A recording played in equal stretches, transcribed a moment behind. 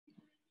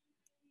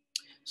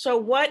So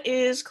what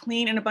is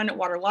Clean and Abundant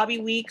Water Lobby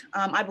Week?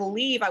 I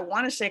believe, I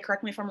want to say,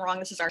 correct me if I'm wrong,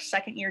 this is our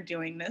second year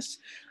doing this,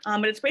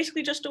 but it's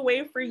basically just a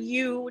way for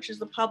you, which is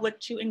the public,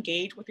 to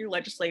engage with your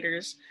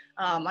legislators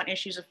on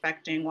issues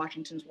affecting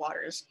Washington's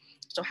waters.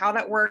 So how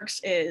that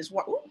works is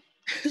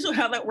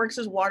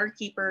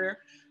Waterkeeper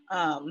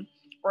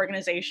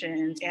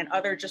organizations and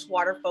other just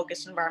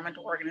water-focused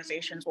environmental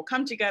organizations will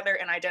come together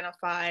and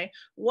identify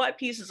what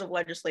pieces of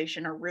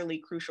legislation are really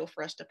crucial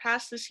for us to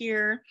pass this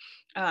year.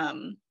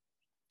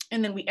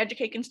 And then we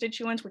educate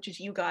constituents, which is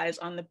you guys,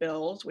 on the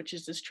bills, which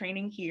is this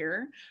training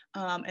here.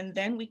 And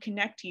then we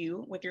connect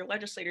you with your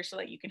legislators so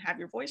that you can have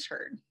your voice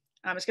heard.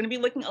 It's going to be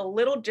looking a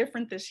little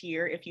different this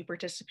year if you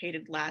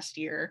participated last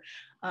year,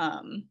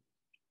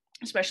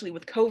 especially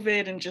with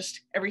COVID and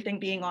just everything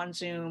being on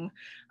Zoom.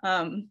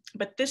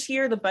 But this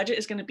year, the budget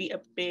is going to be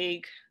a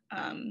big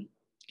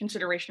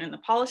consideration in the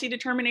policy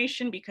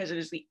determination because it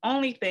is the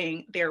only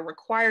thing they're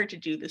required to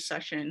do this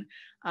session.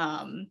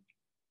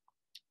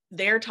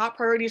 Their top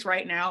priorities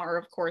right now are,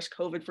 of course,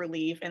 COVID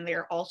relief, and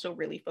they're also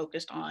really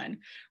focused on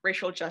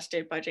racial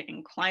adjusted budget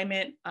and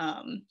climate.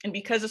 And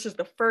because this is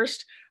the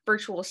first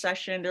virtual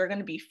session, there are going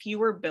to be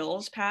fewer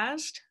bills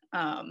passed.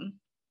 And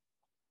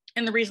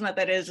the reason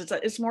that is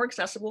that it's more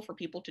accessible for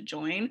people to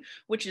join,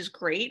 which is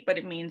great, but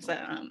it means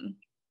that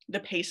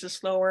the pace is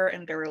slower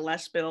and there are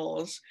less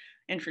bills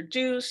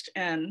introduced,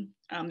 and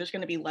there's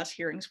going to be less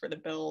hearings for the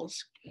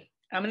bills.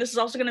 And this is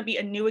also going to be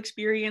a new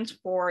experience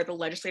for the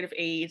legislative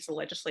aides, the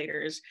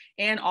legislators,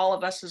 and all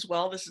of us as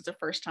well. This is the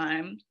first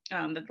time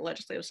that the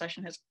legislative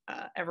session has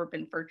ever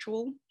been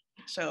virtual.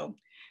 So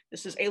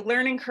this is a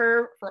learning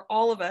curve for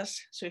all of us.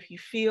 So if you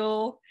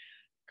feel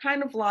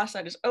kind of lost,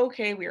 that is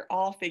okay. We are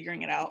all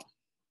figuring it out.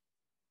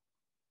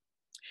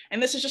 And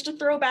this is just a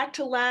throwback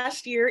to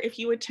last year. If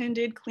you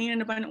attended Clean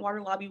and Abundant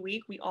Water Lobby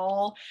Week, we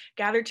all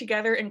gathered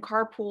together and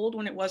carpooled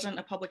when it wasn't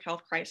a public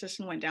health crisis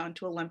and went down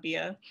to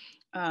Olympia.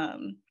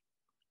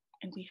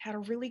 And we had a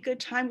really good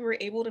time. We were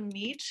able to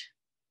meet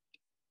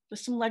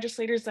with some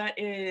legislators. That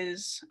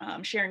is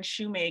Sharon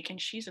Shoemake, and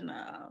she's in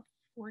the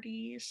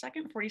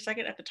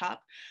 42nd at the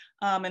top.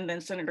 And then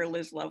Senator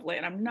Liz Lovelett.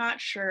 And I'm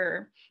not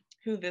sure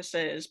who this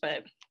is,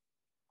 but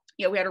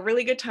yeah, we had a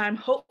really good time.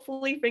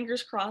 Hopefully,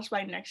 fingers crossed,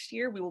 by next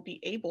year, we will be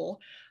able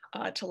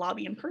to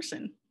lobby in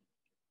person.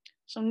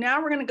 So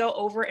now we're going to go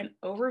over an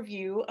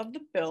overview of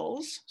the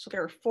bills. So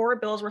there are 4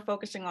 bills we're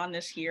focusing on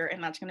this year,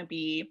 and that's going to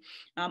be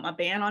a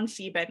ban on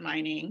seabed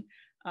mining.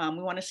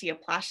 We want to see a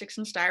plastics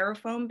and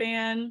styrofoam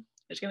ban.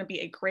 There's going to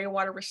be a gray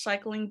water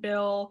recycling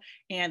bill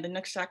and the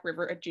Nooksack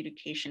River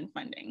adjudication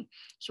funding.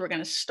 So we're going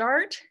to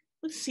start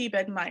with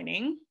seabed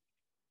mining,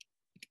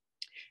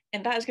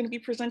 and that is going to be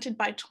presented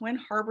by Twin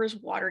Harbors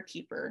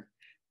Waterkeeper.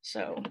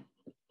 So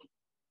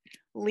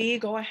Lee,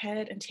 go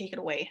ahead and take it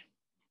away.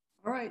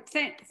 All right,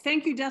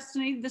 thank you,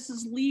 Destiny. This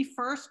is Lee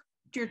First,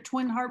 your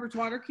Twin Harbors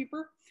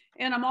Waterkeeper.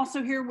 And I'm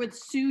also here with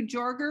Sue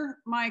Jorger,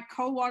 my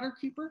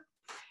co-waterkeeper.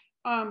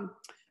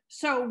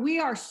 So we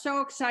are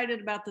so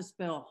excited about this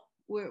bill.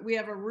 We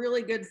have a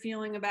really good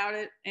feeling about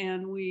it,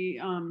 and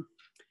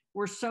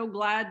we're so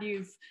glad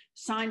you've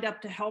signed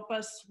up to help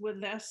us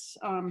with this.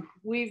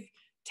 We've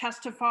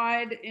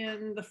testified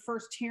in the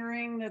first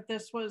hearing that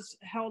this was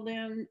held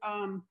in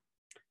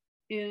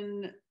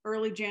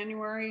early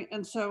January.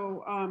 And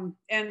so,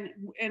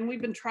 and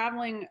we've been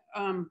traveling,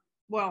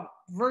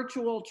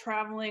 virtual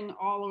traveling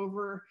all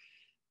over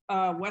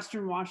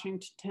Western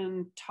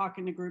Washington,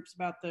 talking to groups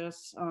about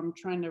this,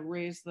 trying to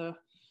raise the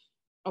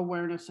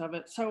awareness of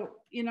it. So,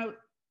 you know,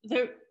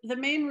 the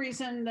main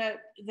reason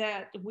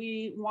that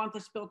we want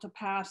this bill to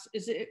pass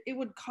is it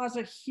would cause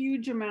a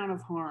huge amount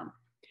of harm.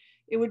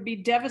 It would be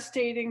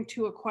devastating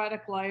to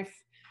aquatic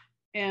life,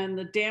 and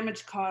the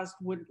damage caused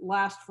would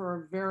last for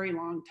a very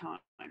long time.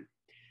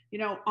 You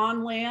know,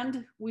 on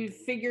land, we've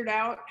figured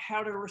out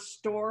how to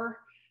restore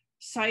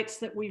sites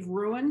that we've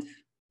ruined.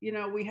 You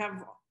know, we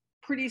have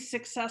pretty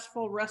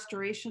successful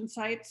restoration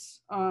sites,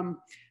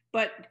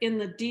 but in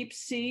the deep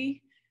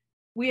sea,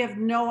 we have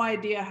no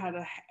idea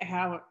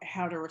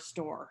how to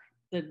restore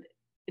the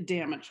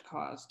damage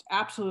caused.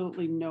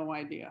 Absolutely no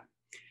idea.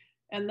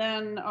 And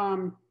then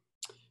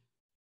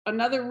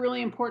another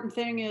really important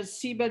thing is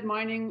seabed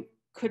mining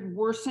could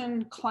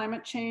worsen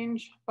climate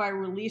change by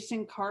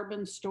releasing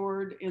carbon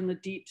stored in the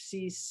deep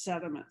sea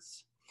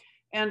sediments.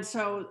 And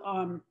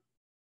so,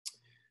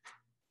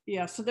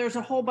 yeah, so there's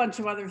a whole bunch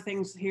of other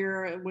things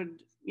here. It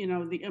would, you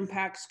know, the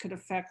impacts could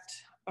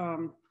affect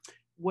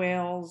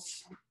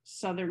whales,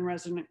 southern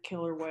resident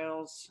killer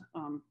whales,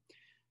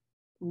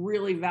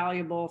 really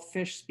valuable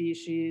fish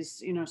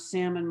species, you know,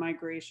 salmon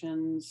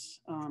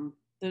migrations.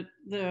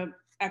 The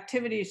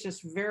activity is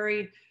just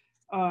very,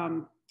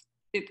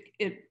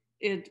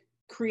 it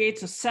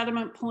creates a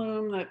sediment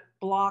plume that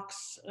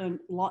blocks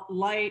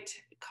light,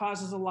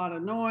 causes a lot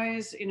of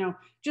noise, you know,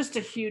 just a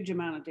huge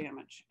amount of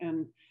damage.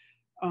 And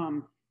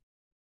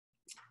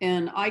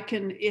I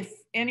can, if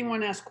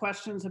anyone has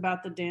questions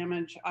about the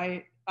damage,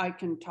 I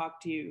can talk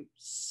to you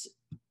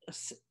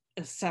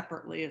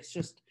separately. It's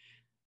just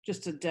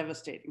a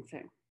devastating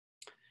thing.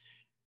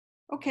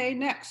 Okay,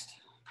 next.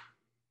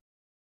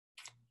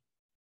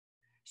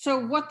 So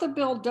what the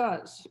bill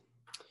does,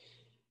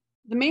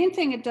 the main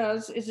thing it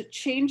does is it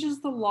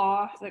changes the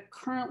law that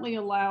currently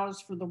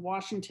allows for the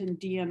Washington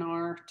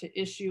DNR to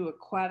issue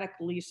aquatic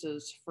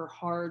leases for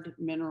hard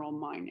mineral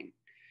mining.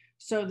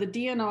 So the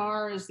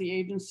DNR is the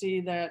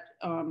agency that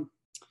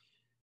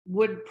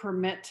would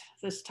permit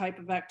this type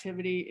of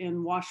activity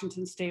in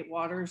Washington state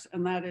waters,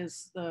 and that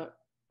is the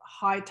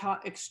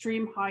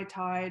extreme high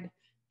tide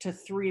to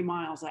 3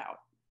 miles out.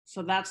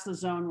 So that's the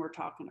zone we're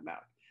talking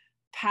about.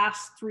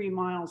 Past 3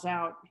 miles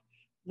out,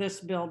 this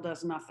bill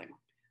does nothing.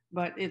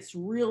 But it's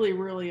really,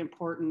 really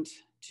important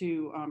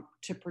to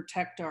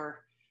protect our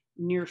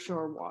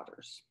nearshore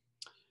waters.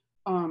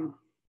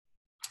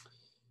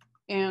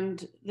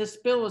 And this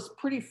bill is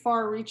pretty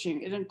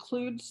far-reaching. It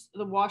includes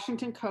the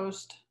Washington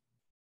coast,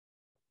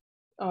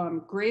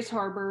 Grays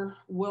Harbor,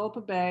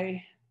 Willapa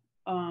Bay,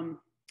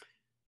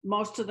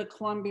 most of the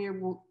Columbia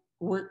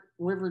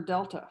River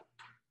Delta.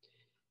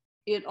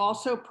 It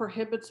also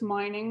prohibits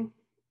mining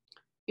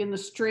in the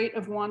Strait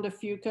of Juan de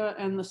Fuca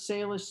and the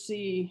Salish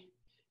Sea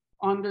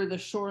under the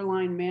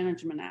Shoreline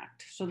Management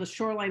Act. So the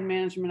Shoreline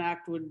Management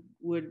Act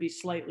would be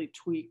slightly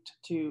tweaked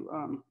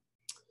to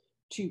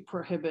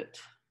prohibit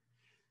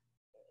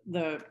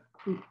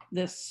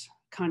this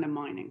kind of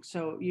mining.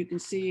 So you can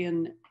see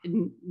in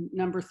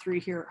number 3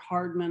 here,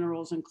 hard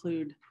minerals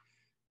include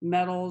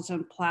metals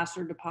and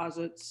placer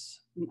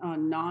deposits,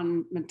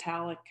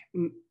 non-metallic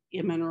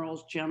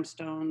minerals,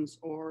 gemstones,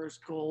 ores,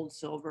 gold,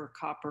 silver,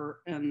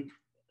 copper, and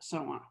so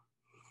on.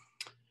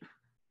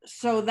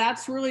 So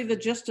that's really the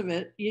gist of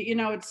it. You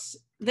know,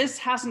 this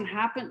hasn't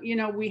happened, you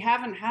know, we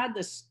haven't had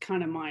this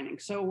kind of mining.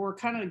 So we're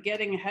kind of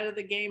getting ahead of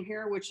the game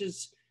here, which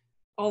is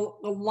a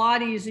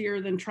lot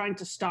easier than trying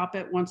to stop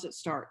it once it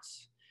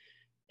starts.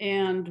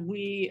 And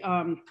the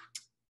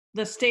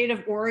state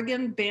of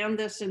Oregon banned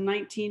this in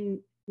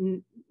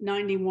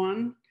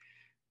 1991,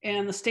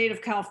 and the state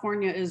of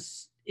California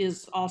is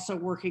also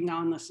working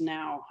on this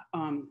now.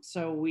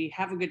 So we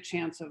have a good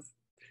chance of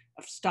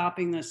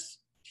stopping this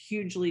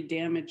hugely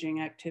damaging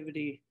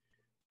activity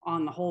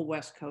on the whole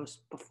West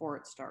Coast before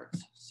it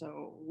starts.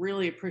 So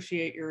really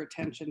appreciate your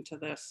attention to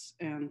this,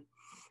 and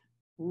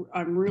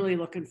I'm really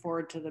looking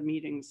forward to the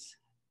meetings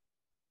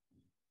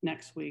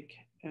next week,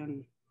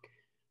 and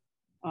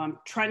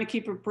trying to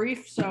keep it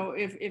brief. So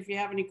if you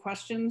have any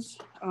questions,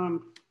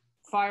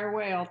 fire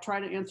away, I'll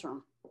try to answer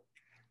them.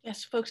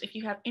 Yes, folks, if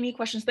you have any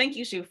questions, thank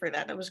you, Sue, for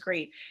that. That was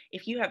great.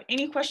 If you have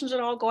any questions at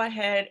all, go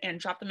ahead and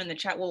drop them in the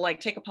chat. We'll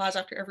take a pause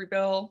after every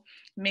bill,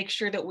 make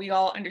sure that we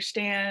all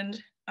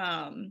understand,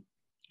 and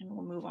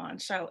we'll move on.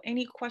 So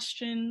any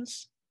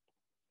questions?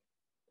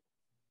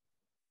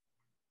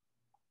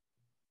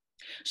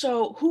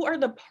 So who are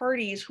the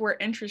parties who are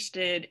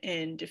interested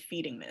in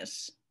defeating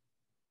this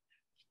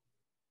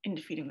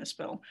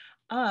bill?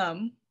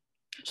 Oh,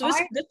 go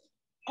ahead.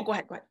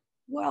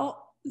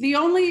 Well, the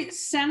only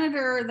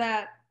senator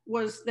that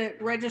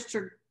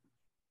registered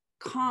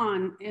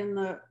con in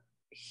the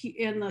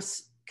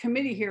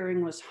committee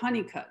hearing was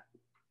Honeycutt.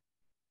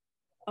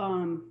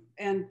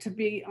 And to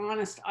be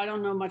honest, I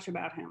don't know much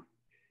about him.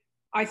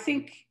 I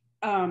think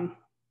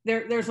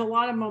there's a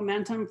lot of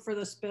momentum for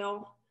this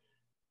bill.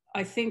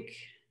 I think,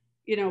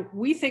 you know,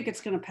 we think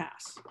it's going to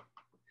pass.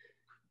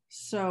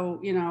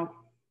 So, you know,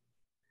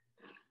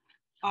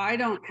 I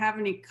don't have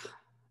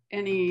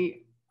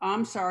any,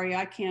 I'm sorry,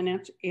 I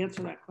can't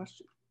answer that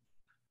question.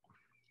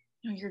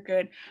 No, you're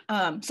good.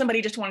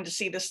 Somebody just wanted to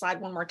see this slide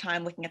one more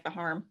time, looking at the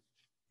harm.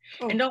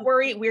 Oh. And don't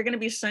worry, we're going to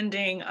be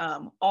sending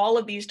all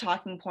of these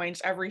talking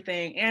points,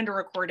 everything, and a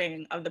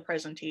recording of the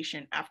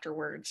presentation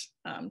afterwards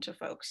to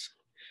folks.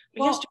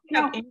 Well,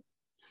 oh,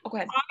 go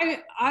ahead.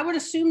 I would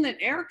assume that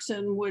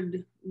Erickson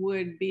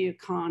would be a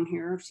con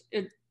here.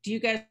 Do you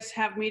guys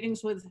have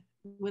meetings with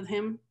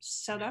him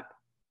set up?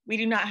 We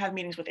do not have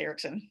meetings with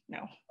Erickson,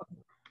 no.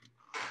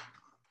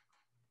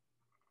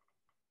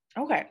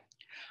 Okay.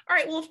 All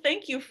right, well,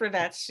 thank you for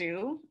that,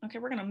 Sue. Okay,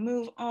 we're gonna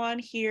move on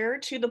here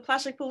to the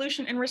Plastic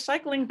Pollution and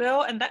Recycling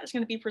Bill, and that is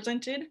gonna be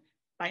presented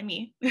by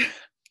me.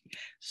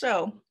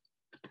 So,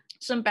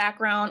 some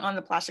background on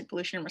the Plastic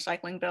Pollution and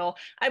Recycling Bill.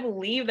 I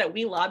believe that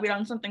we lobbied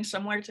on something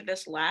similar to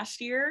this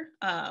last year,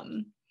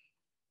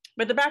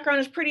 but the background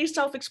is pretty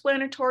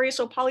self-explanatory.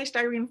 So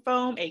polystyrene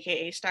foam,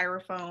 AKA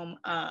styrofoam,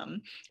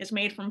 is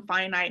made from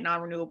finite,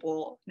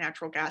 non-renewable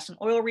natural gas and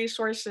oil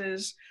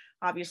resources.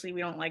 Obviously, we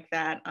don't like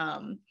that.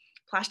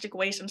 Plastic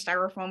waste and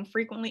styrofoam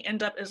frequently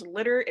end up as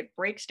litter. It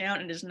breaks down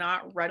and does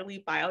not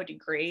readily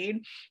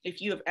biodegrade.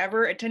 If you have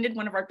ever attended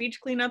one of our beach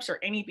cleanups or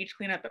any beach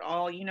cleanup at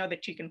all, you know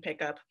that you can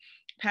pick up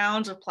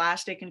pounds of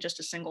plastic in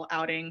just a single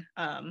outing,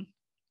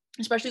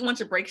 especially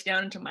once it breaks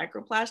down into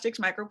microplastics.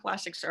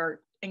 Microplastics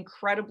are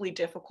incredibly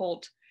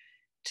difficult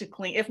to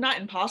clean, if not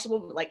impossible,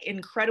 but like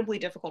incredibly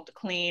difficult to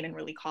clean and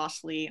really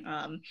costly.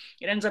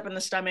 It ends up in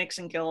the stomachs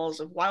and gills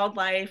of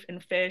wildlife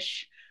and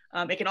fish.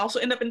 It can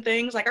also end up in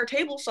things like our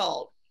table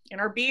salt, in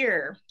our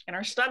beer, in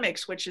our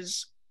stomachs, which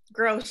is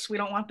gross. We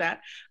don't want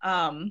that.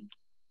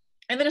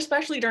 And then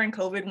especially during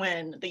COVID,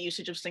 when the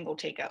usage of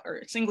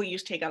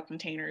single-use takeout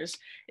containers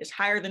is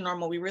higher than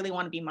normal, we really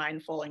want to be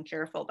mindful and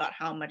careful about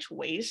how much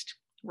waste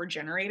we're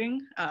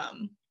generating.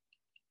 And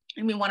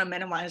we want to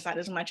minimize that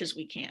as much as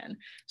we can.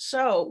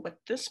 So what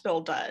this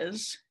bill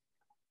does,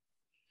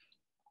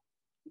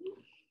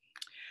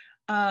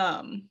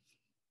 oh,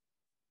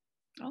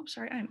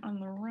 sorry, I'm on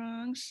the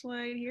wrong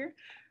slide here.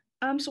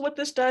 So what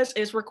this does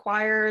is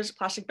requires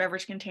plastic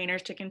beverage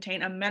containers to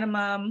contain a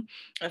minimum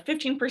of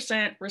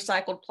 15%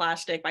 recycled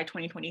plastic by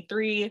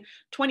 2023,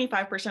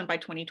 25% by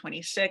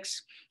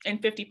 2026,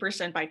 and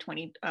 50% by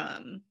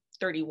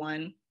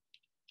 2031.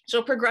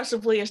 So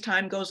progressively as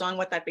time goes on,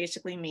 what that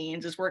basically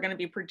means is we're going to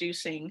be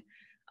producing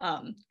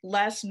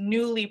less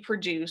newly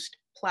produced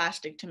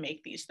plastic to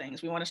make these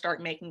things. We want to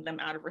start making them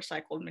out of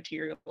recycled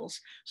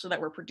materials so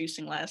that we're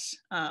producing less.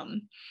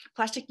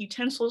 Plastic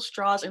utensils,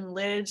 straws, and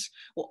lids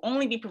will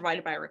only be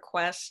provided by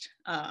request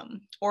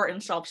or in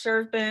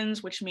self-serve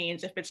bins, which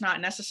means if it's not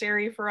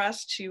necessary for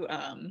us to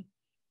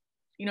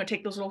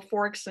take those little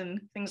forks and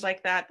things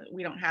like that,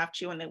 we don't have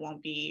to, and they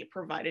won't be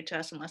provided to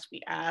us unless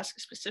we ask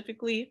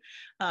specifically.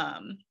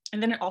 And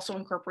then it also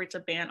incorporates a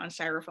ban on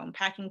styrofoam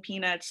packing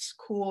peanuts,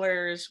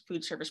 coolers,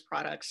 food service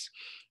products,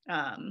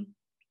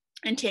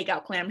 and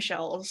takeout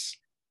clamshells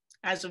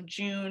as of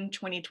June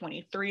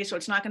 2023. So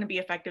it's not going to be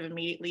effective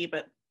immediately,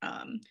 but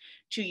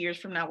 2 years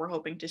from now, we're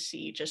hoping to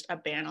see just a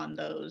ban on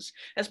those,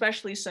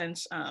 especially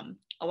since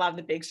a lot of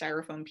the big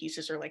styrofoam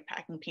pieces or like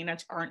packing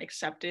peanuts aren't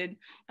accepted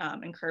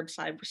in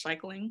curbside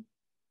recycling.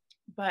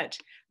 But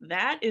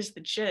that is the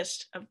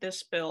gist of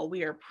this bill.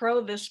 We are pro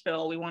this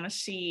bill. We want to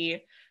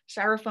see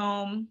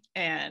styrofoam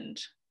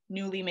and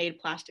newly made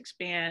plastics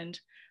banned.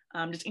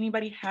 Does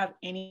anybody have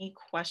any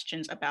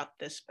questions about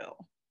this bill?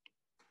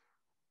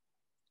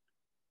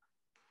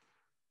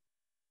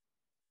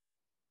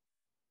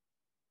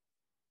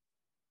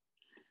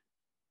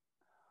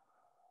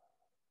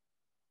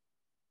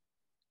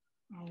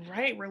 All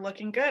right, we're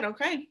looking good.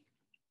 Okay.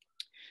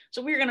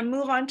 So we're going to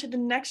move on to the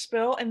next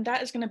bill, and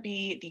that is going to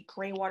be the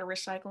gray water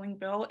recycling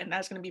bill, and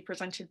that's going to be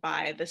presented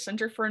by the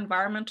Center for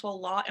Environmental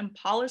Law and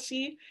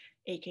Policy,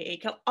 aka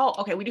oh,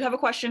 okay, we do have a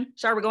question.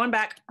 Sorry, we're going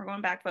back. We're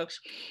going back, folks.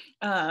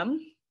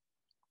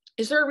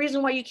 Is there a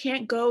reason why you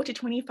can't go to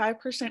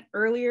 25%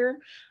 earlier?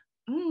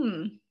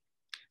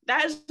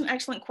 That is an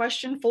excellent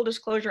question. Full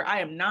disclosure,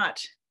 I am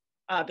not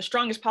the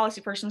strongest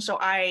policy person, so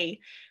I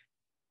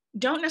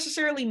don't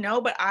necessarily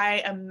know, but I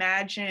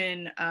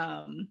imagine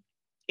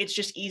it's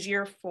just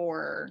easier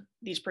for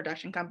these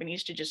production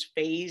companies to just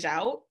phase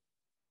out.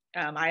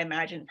 I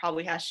imagine it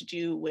probably has to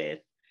do with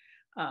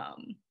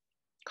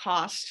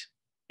cost,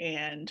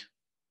 and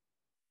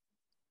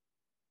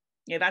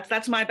yeah,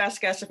 that's my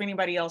best guess. If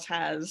anybody else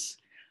has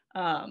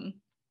an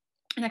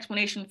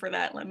explanation for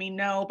that, let me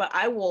know, but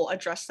I will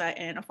address that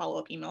in a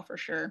follow-up email for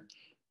sure.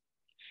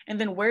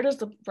 And then where does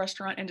the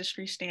restaurant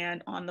industry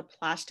stand on the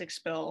plastics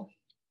bill?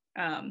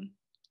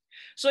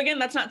 So again,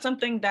 that's not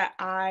something that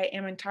I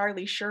am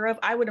entirely sure of.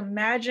 I would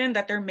imagine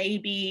that there may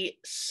be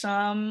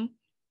some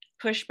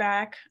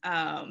pushback,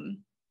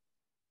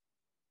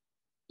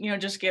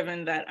 just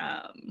given that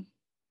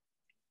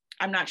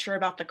I'm not sure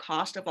about the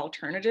cost of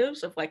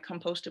alternatives, of like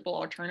compostable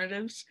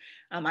alternatives.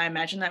 I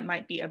imagine that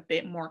might be a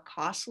bit more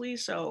costly.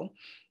 So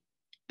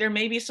there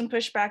may be some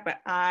pushback, but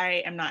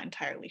I am not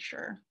entirely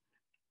sure.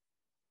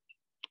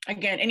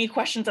 Again, any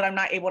questions that I'm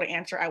not able to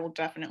answer, I will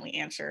definitely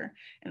answer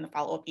in the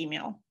follow-up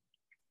email.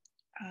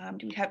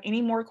 Do we have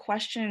any more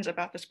questions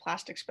about this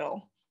plastics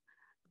bill?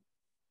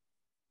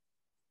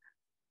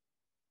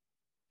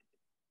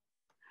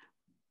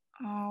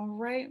 All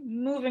right,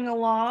 moving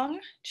along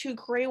to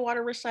gray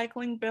water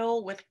recycling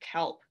bill with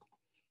kelp.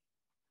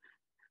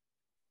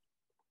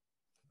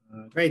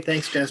 Great,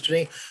 thanks,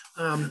 Destiny.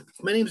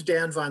 My name is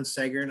Dan Von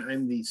Segern.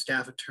 I'm the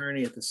staff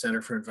attorney at the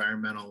Center for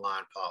Environmental Law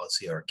and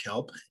Policy, or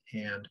KELP.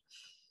 And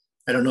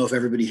I don't know if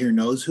everybody here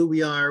knows who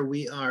we are.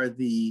 We are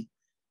the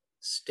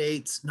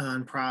state's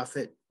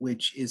nonprofit,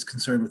 which is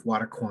concerned with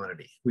water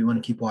quantity. We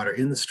want to keep water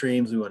in the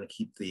streams. We want to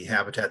keep the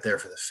habitat there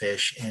for the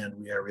fish. And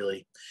we are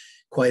really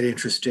quite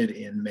interested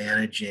in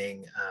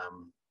managing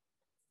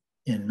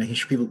and making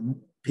sure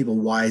people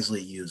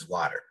wisely use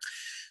water.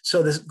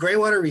 So this gray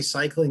water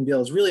recycling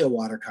bill is really a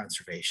water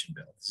conservation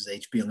bill. This is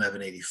HB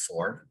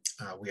 1184.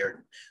 We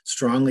are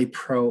strongly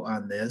pro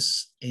on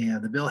this,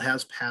 and the bill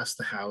has passed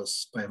the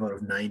House by a vote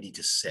of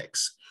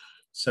 90-6.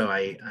 So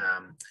I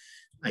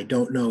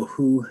don't know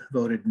who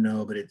voted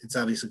no, but it's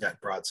obviously got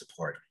broad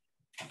support.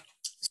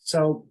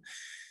 So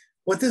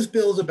what this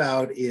bill is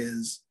about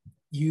is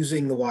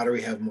using the water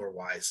we have more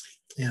wisely.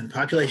 And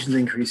population is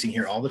increasing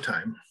here all the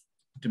time.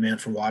 Demand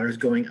for water is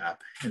going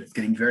up, and it's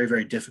getting very,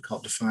 very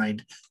difficult to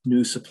find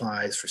new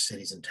supplies for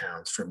cities and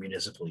towns for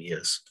municipal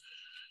use.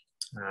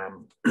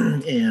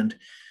 And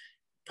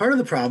part of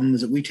the problem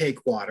is that we take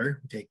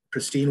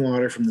pristine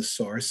water from the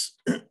source,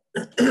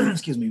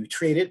 excuse me, we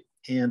treat it,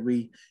 and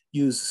we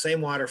use the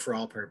same water for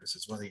all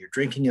purposes, whether you're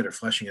drinking it or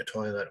flushing a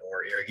toilet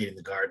or irrigating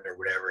the garden or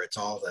whatever. It's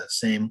all the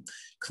same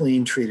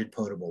clean, treated,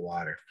 potable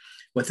water.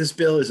 What this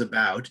bill is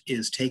about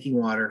is taking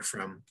water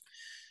from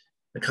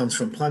that comes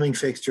from plumbing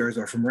fixtures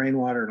or from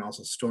rainwater, and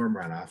also storm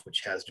runoff,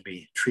 which has to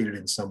be treated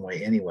in some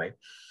way anyway.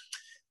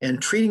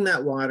 And treating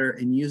that water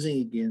and using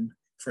it again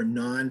for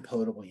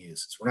non-potable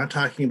uses. We're not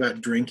talking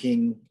about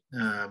drinking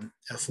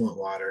effluent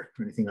water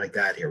or anything like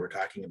that here. We're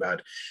talking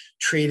about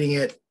treating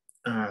it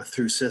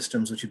through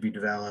systems which would be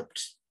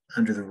developed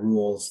under the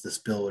rules this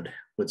bill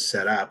would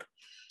set up,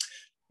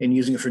 and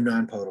using it for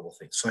non-potable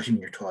things, flushing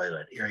your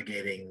toilet,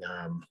 irrigating,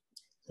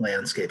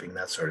 landscaping,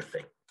 that sort of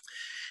thing.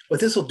 What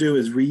this will do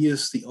is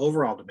reuse the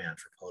overall demand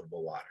for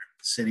potable water.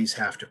 Cities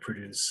have to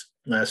produce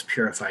less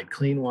purified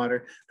clean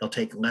water. They'll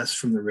take less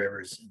from the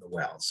rivers and the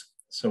wells.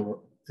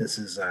 So this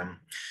is, I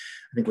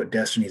think what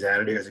Destiny's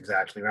added here is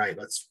exactly right.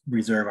 Let's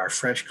reserve our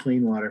fresh,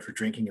 clean water for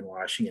drinking and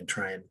washing and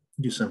try and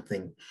do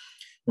something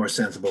more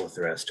sensible with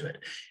the rest of it.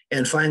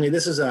 And finally,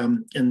 this is,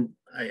 and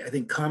I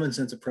think common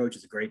sense approach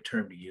is a great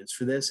term to use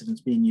for this, and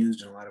it's being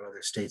used in a lot of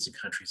other states and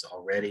countries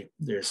already.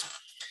 There's,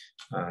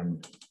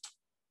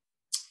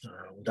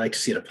 would like to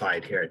see it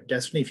applied here.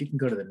 Destiny, if you can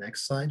go to the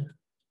next slide.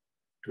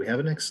 Do we have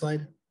a next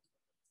slide?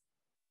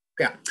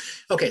 Yeah.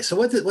 Okay, so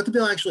what the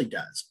bill actually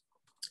does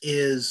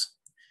is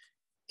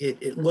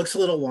it looks a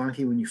little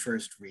wonky when you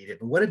first read it,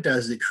 but what it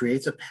does is it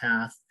creates a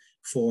path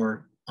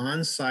for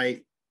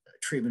on-site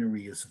treatment and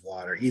reuse of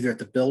water, either at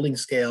the building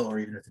scale or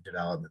even at the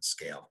development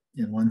scale.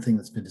 And one thing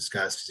that's been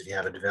discussed is if you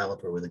have a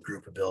developer with a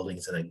group of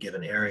buildings in a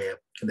given area,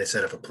 can they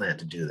set up a plant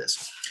to do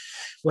this?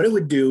 What it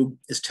would do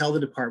is tell the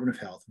Department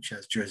of Health, which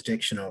has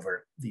jurisdiction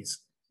over these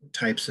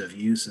types of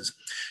uses,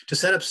 to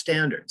set up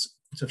standards.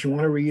 So if you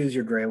want to reuse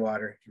your gray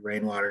water, your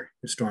rainwater,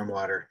 your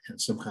stormwater, and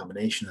some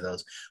combination of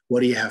those,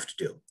 what do you have to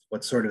do?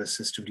 What sort of a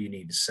system do you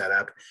need to set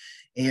up?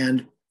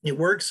 And it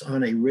works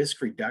on a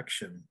risk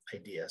reduction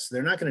idea. So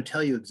they're not going to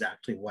tell you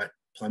exactly what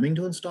plumbing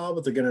to install,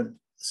 but they're going to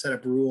set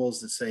up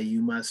rules that say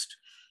you must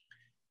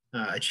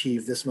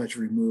achieve this much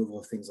removal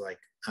of things like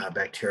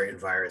bacteria and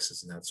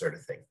viruses and that sort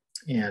of thing.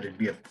 And it'd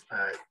be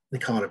they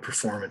call it a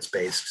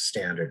performance-based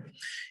standard.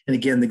 And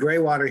again, the gray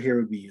water here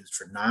would be used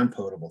for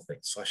non-potable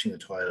things, flushing the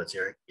toilets,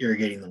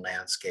 irrigating the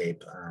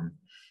landscape,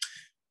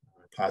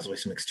 possibly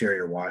some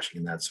exterior washing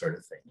and that sort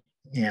of thing,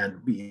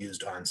 and be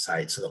used on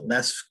site so that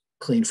less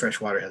clean fresh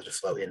water has to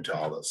flow into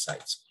all those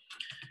sites.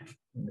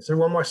 Is there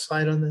one more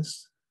slide on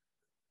this?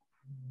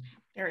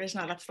 There is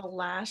not. That's the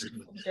last.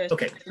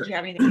 Okay. Did you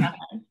have anything to add?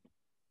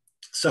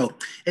 So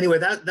anyway,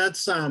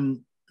 that's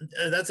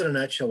in a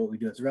nutshell what we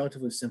do. It's a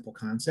relatively simple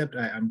concept.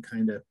 I'm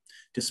kind of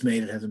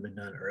dismayed it hasn't been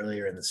done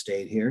earlier in the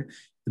state here.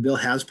 The bill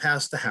has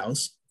passed the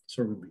House,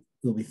 so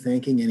we'll be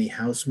thanking any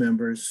House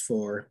members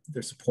for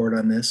their support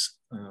on this.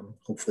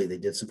 Hopefully they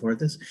did support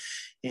this.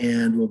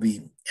 And we'll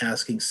be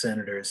asking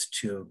senators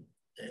to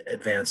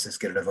advance this,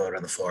 get it a vote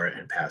on the floor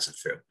and pass it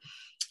through.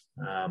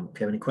 If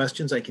you have any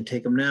questions, I can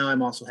take them now.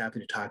 I'm also happy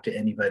to talk to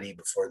anybody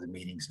before the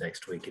meetings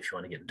next week if you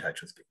want to get in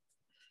touch with me.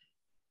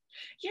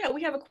 Yeah,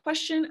 we have a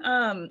question.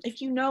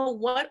 If you know,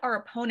 what are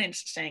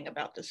opponents saying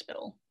about this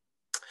bill?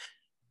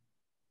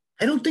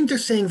 I don't think they're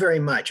saying very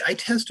much. I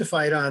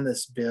testified on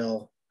this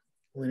bill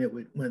when it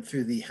went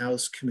through the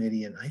House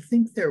committee, and I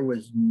think there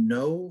was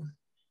no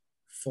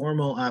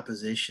formal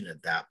opposition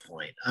at that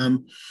point.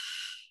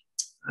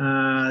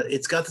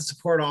 It's got the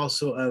support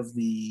also of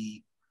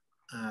the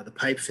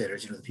pipe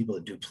fitters, the people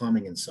that do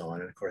plumbing and so on.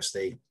 And of course,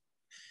 they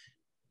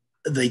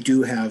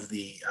do have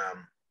the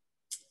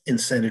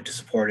incentive to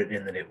support it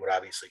in that it would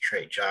obviously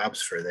create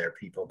jobs for their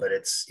people, but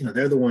it's,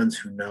 they're the ones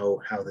who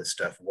know how this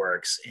stuff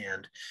works.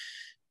 And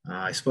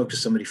I spoke to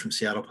somebody from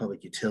Seattle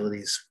Public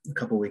Utilities a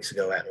couple of weeks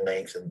ago at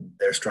length, and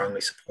they're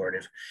strongly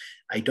supportive.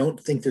 I don't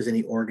think there's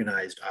any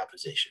organized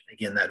opposition.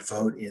 Again, that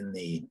vote in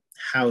the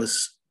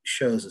House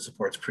shows the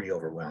support's pretty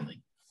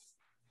overwhelming.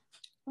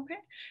 Okay,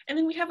 and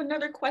then we have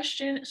another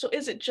question. So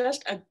is it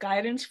just a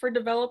guidance for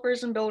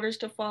developers and builders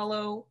to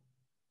follow?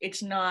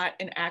 It's not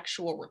an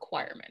actual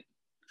requirement,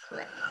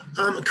 correct?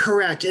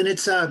 Correct, and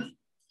it's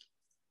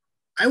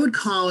I would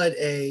call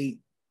it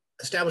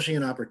establishing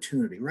an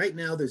opportunity. Right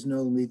now, there's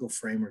no legal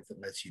framework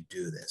that lets you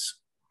do this.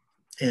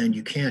 And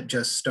you can't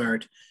just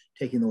start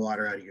taking the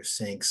water out of your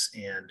sinks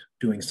and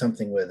doing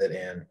something with it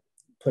and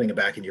putting it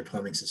back in your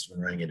plumbing system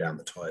and running it down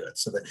the toilet.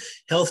 So the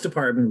health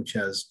department, which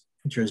has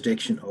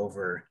jurisdiction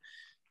over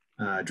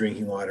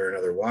drinking water and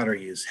other water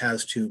use,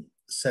 has to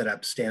set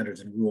up standards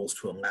and rules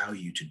to allow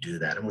you to do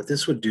that. And what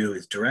this would do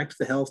is direct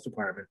the health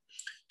department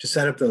to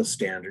set up those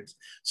standards.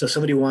 So if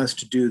somebody wants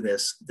to do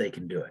this, they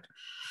can do it.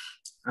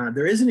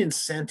 There is an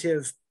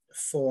incentive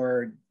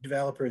for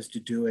developers to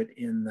do it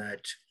in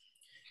that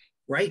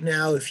right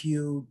now, if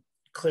you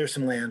clear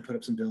some land, put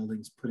up some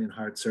buildings, put in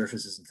hard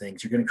surfaces and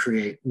things, you're going to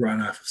create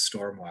runoff of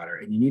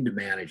stormwater, and you need to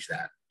manage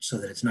that so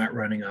that it's not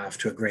running off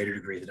to a greater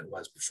degree than it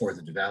was before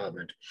the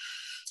development.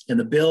 And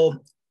the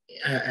bill,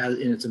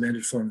 in its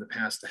amended form that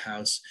passed the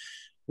House,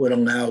 would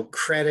allow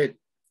credit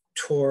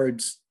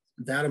towards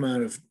that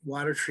amount of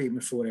water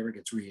treatment for whatever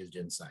gets reused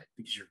inside,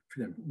 because you're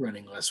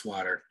running less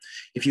water.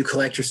 If you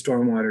collect your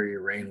stormwater or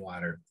your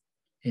rainwater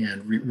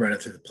and run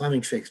it through the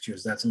plumbing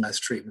fixtures, that's less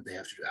treatment they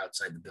have to do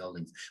outside the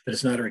buildings, but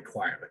it's not a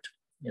requirement.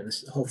 And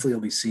this hopefully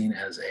will be seen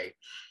as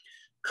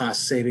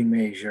cost-saving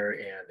measure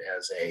and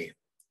as a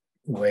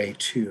way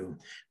to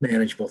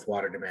manage both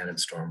water demand and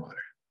stormwater.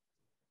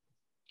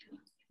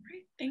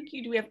 Great, thank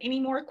you. Do we have any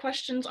more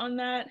questions on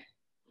that?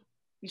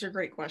 These are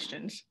great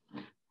questions.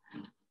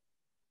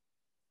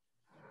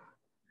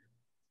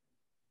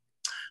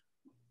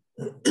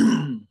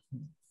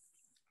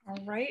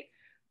 All right,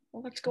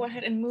 well, let's go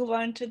ahead and move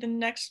on to the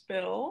next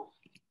bill,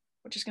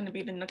 which is going to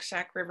be the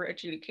Nooksack River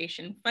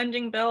Adjudication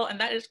Funding Bill, and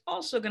that is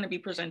also going to be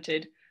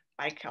presented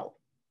by KELP.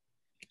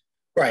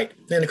 Right,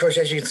 and of course,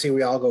 as you can see,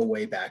 we all go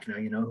way back now.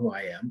 You know who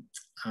I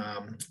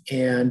am.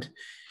 And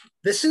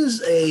this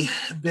is a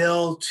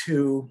bill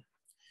to,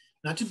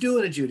 not to do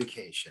an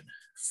adjudication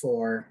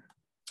for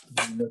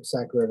the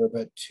Nooksack River,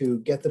 but to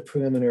get the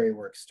preliminary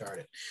work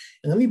started.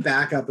 And let me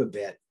back up a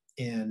bit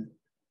and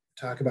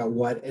talk about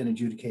what an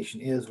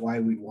adjudication is, why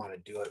we'd want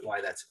to do it,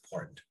 why that's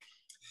important.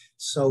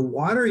 So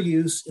water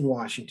use in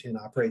Washington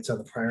operates on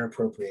the prior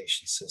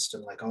appropriation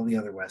system, like all the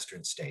other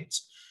Western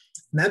states.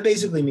 And that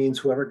basically means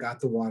whoever got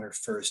the water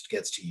first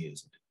gets to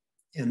use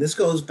it. And this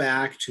goes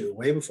back to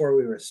way before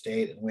we were a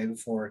state and way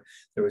before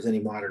there was any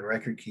modern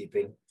record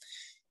keeping.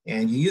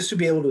 And you used to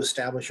be able to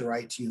establish a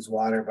right to use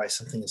water by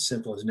something as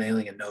simple as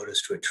nailing a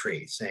notice to a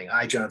tree saying,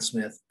 I, John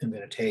Smith, am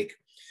going to take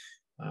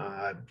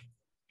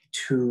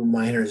 2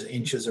 miners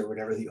inches or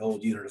whatever the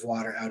old unit of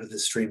water out of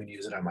this stream and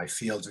use it on my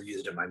fields or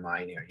use it in my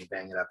mine area. You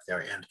bang it up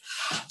there,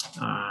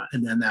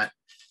 and then that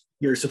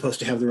you're supposed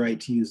to have the right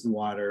to use the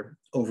water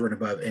over and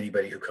above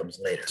anybody who comes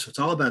later. So it's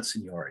all about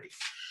seniority.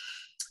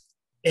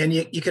 And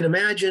you can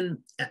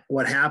imagine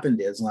what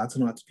happened is lots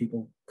and lots of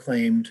people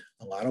claimed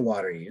a lot of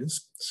water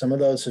use. Some of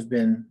those have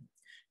been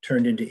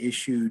turned into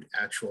issued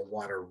actual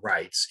water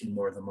rights in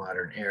more of the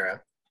modern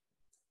era.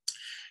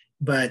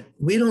 But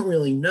we don't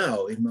really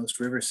know in most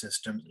river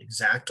systems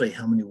exactly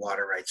how many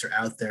water rights are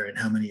out there and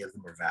how many of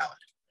them are valid.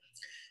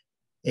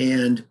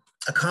 And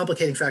a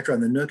complicating factor on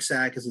the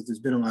Nooksack is that there's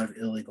been a lot of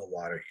illegal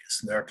water use.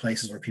 And there are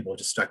places where people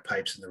just stuck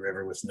pipes in the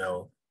river with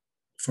no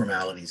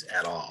formalities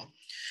at all.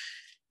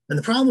 And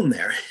the problem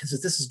there is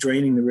that this is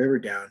draining the river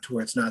down to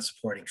where it's not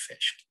supporting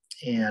fish.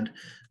 And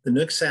the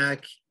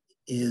Nooksack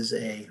is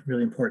a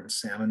really important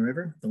salmon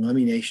river. The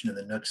Lummi Nation and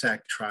the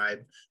Nooksack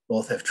tribe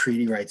both have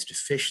treaty rights to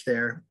fish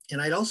there.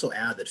 And I'd also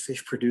add that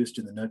fish produced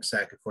in the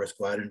Nooksack, of course,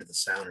 go out into the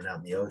Sound and out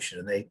in the ocean,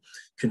 and they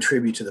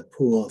contribute to the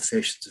pool of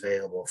fish that's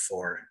available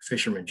for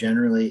fishermen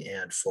generally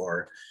and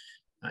for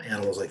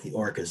animals like the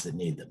orcas that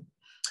need them.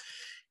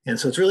 And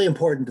so it's really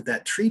important that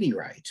that treaty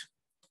right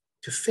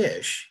to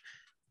fish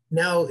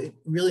now it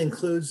really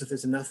includes that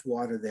there's enough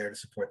water there to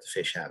support the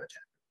fish habitat.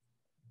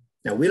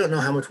 Now, we don't know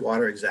how much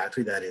water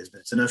exactly that is, but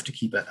it's enough to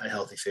keep a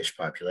healthy fish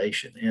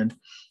population. And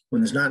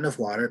when there's not enough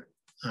water,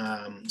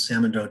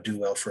 salmon don't do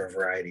well for a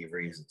variety of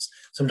reasons.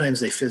 Sometimes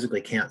they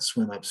physically can't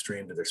swim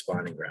upstream to their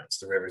spawning grounds.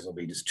 The rivers will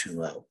be just too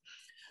low.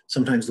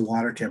 Sometimes the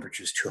water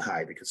temperature is too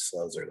high because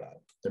flows are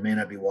low. There may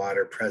not be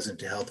water present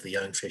to help the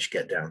young fish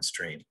get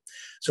downstream.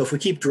 So if we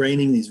keep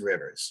draining these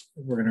rivers,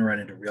 we're going to run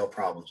into real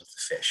problems with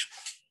the fish.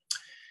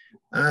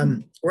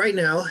 Right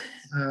now,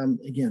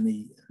 again,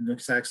 the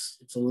Nooksack's,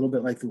 it's a little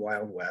bit like the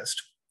Wild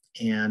West.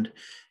 And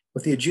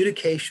what the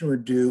adjudication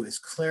would do is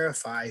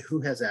clarify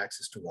who has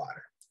access to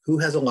water, who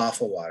has a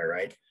lawful water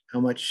right,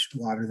 how much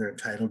water they're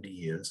entitled to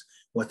use,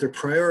 what their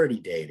priority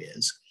date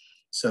is.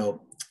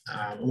 So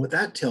what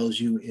that tells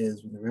you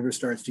is when the river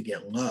starts to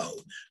get low,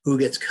 who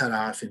gets cut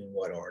off and in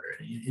what order.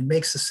 It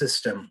makes the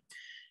system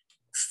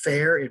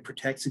fair. It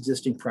protects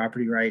existing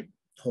property right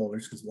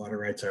holders because water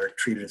rights are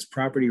treated as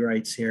property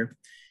rights here.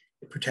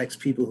 It protects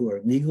people who are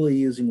legally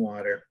using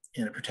water,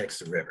 and it protects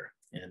the river.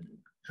 And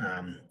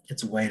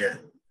it's a way to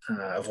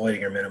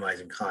avoiding or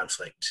minimizing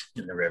conflict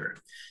in the river.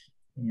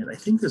 And I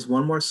think there's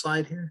one more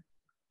slide here.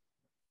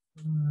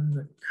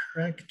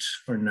 Correct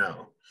or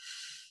no?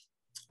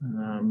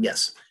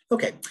 Yes.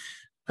 Okay.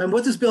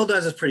 What this bill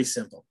does is pretty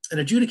simple. An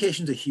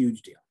adjudication is a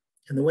huge deal.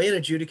 And the way an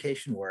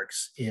adjudication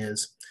works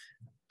is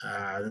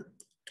the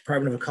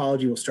Department of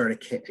Ecology will start a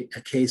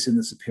case in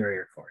the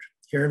Superior Court.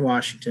 Here in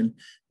Washington,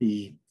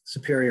 the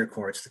Superior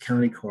Courts, the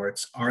county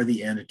courts, are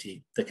the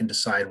entity that can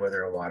decide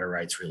whether a water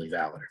right's really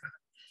valid or not.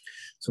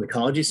 So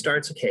Ecology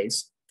starts a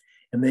case,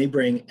 and they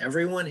bring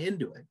everyone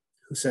into it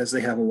who says they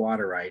have a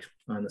water right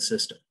on the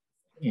system.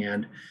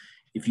 And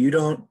if you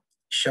don't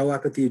show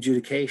up at the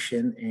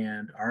adjudication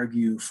and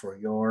argue for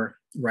your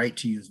right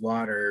to use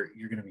water,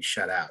 you're going to be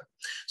shut out.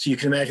 So you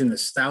can imagine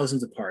there's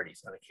thousands of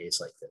parties on a case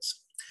like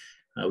this.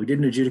 We did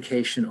an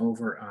adjudication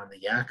over on the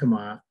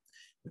Yakima,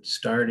 which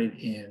started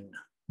in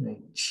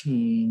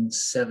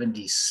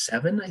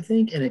 1977, I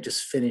think, and it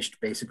just finished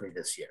basically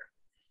this year.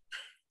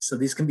 So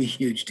these can be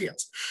huge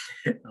deals.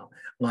 A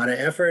lot of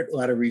effort, a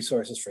lot of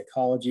resources for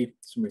ecology,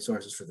 some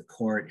resources for the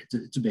court.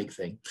 It's a big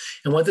thing.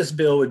 And what this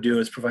bill would do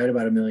is provide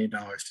about $1 million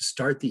to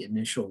start the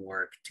initial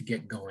work to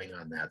get going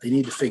on that. They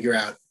need to figure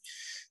out,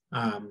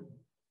 to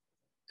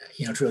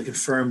really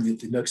confirm that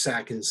the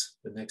Nooksack is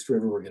the next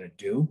river we're going to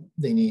do.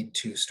 They need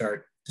to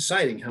start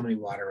deciding how many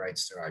water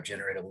rights there are,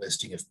 generate a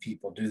listing of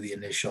people, do the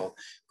initial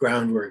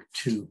groundwork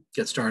to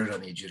get started on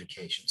the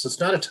adjudication. So it's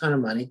not a ton of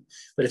money,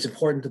 but it's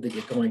important that they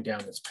get going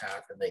down this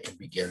path and they can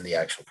begin the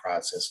actual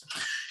process.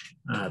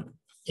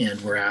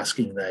 And we're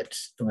asking that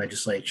the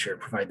legislature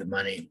provide the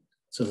money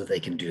so that they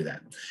can do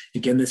that.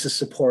 Again, this is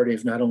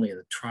supportive not only of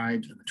the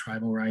tribes and the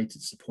tribal rights,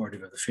 it's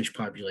supportive of the fish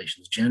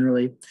populations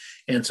generally,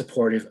 and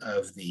supportive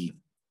of the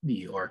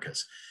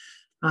orcas.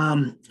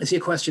 I see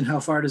a question, how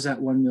far does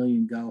that 1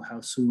 million go?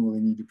 How soon will they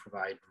need to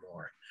provide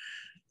more?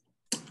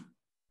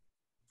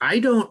 I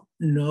don't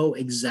know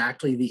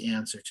exactly the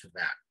answer to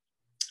that.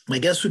 My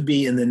guess would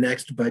be in the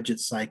next budget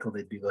cycle,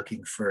 they'd be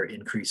looking for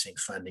increasing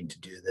funding to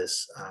do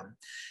this.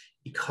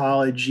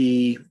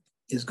 Ecology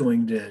is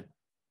going to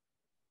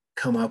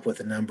come up with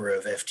a number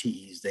of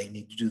FTEs. They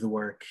need to do the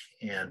work,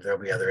 and there'll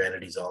be other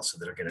entities also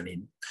that are going to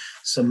need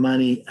some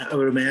money. I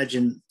would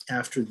imagine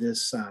after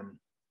this,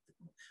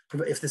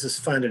 if this is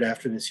funded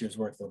after this year's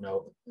work, they'll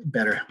know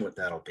better what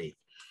that'll be.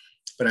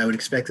 But I would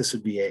expect this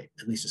would be at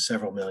least a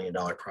several $million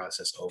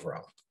process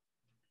overall.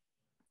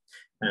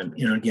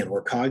 Again,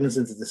 we're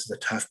cognizant that this is a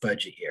tough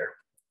budget year.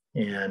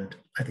 And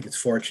I think it's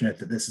fortunate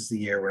that this is the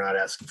year we're not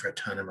asking for a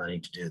ton of money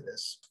to do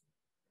this.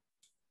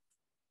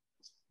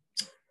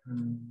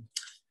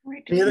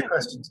 Any other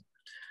questions?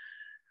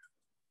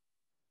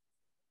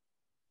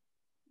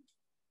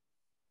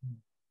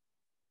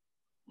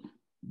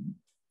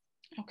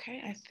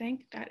 Okay, I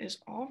think that is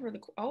all for the,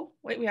 oh,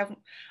 wait, we have,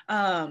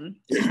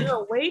 is there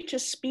a way to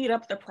speed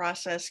up the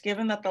process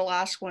given that the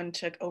last one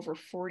took over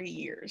 40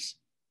 years?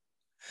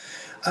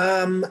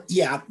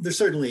 Yeah, there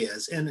certainly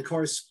is. And of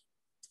course,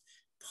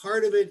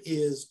 part of it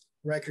is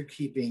record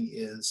keeping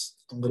is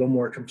a little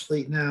more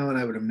complete now. And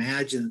I would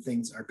imagine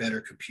things are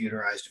better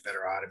computerized and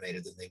better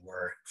automated than they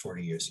were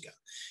 40 years ago.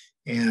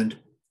 And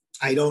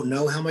I don't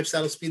know how much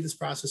that'll speed this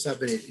process up,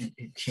 but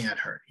it can't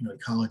hurt.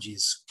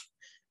 Ecology's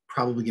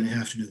probably going to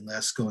have to do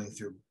less going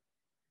through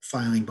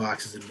filing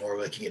boxes and more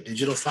looking at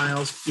digital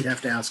files. You'd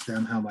have to ask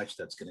them how much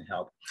that's going to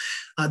help.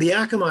 The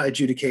Yakima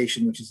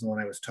adjudication, which is the one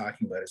I was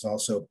talking about, is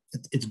also,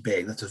 it's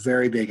big. That's a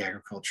very big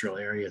agricultural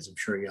area, as I'm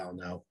sure you all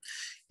know.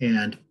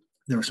 And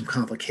there were some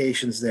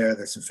complications there.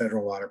 There's some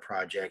federal water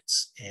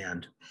projects,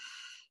 and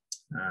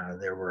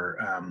there were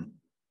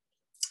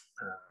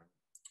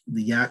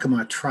the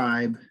Yakima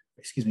tribe,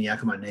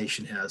 Yakima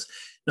Nation has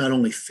not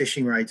only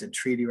fishing rights and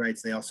treaty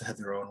rights, they also have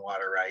their own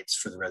water rights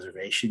for the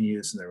reservation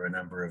use, and there were a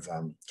number of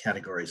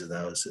categories of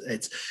those.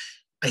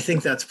 I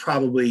think that's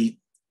probably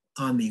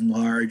on the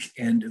large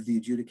end of the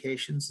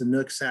adjudications. The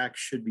Nooksack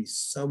should be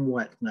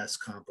somewhat less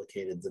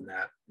complicated than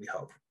that, we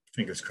hope.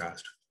 Fingers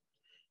crossed.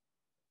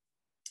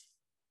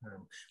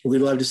 We'd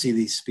love to see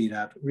these speed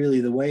up.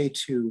 Really, the way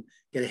to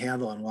get a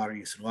handle on water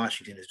use in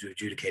Washington is to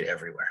adjudicate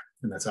everywhere,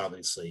 and that's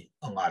obviously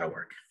a lot of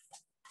work.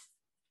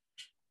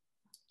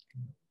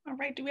 All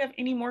right, do we have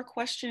any more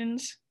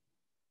questions?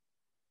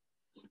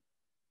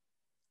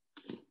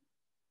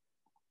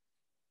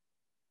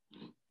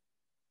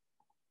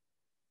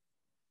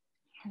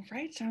 All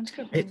right, sounds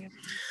good.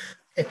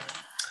 Hey.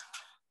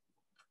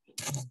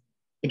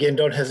 Again,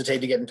 don't hesitate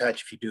to get in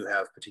touch if you do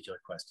have particular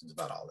questions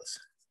about all this.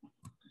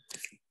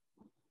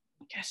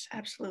 Yes,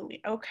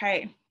 absolutely.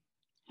 Okay.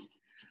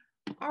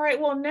 All right,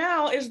 well,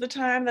 now is the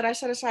time that I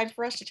set aside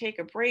for us to take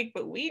a break,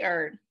 but we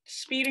are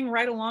speeding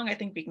right along. I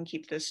think we can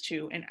keep this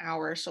to an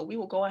hour, so we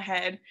will go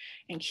ahead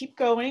and keep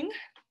going.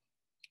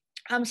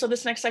 So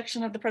this next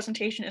section of the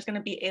presentation is going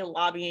to be a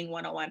lobbying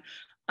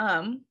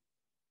 101.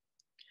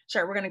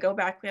 Sorry, we're going to go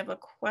back. We have a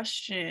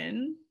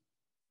question.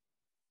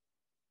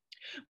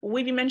 Will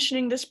we be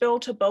mentioning this bill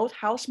to both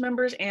House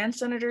members and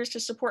senators to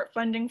support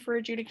funding for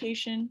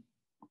adjudication?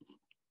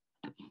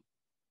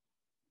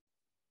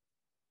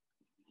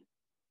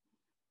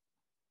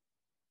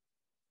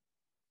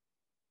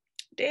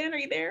 Dan, are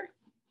you there?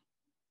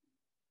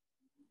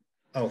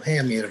 Oh, hey,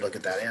 I'm muted. Look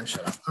at that and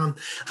shut up.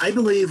 I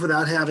believe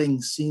without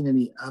having seen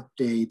any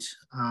update,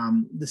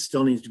 this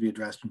still needs to be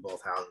addressed in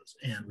both houses,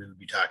 and we would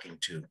be talking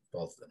to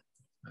both of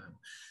them.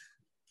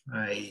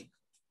 I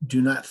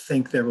do not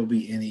think there will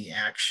be any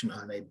action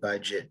on a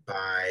budget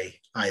by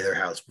either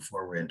house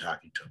before we're in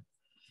talking to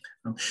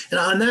them. And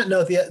on that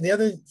note, the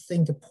other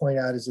thing to point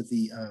out is that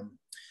the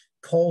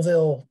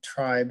Colville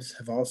tribes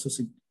have also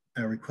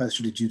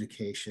requested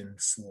adjudication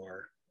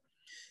for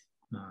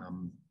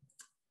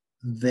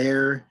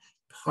their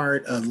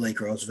part of Lake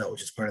Roosevelt,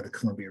 which is part of the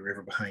Columbia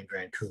River behind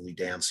Grand Coulee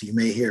Dam. So you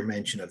may hear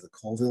mention of the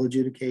Colville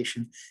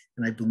adjudication,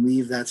 and I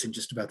believe that's in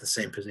just about the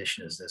same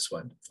position as this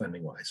one,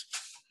 funding-wise.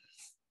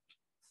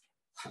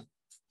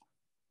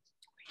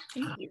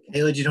 Thank you.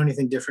 Ayla, do you know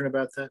anything different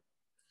about that?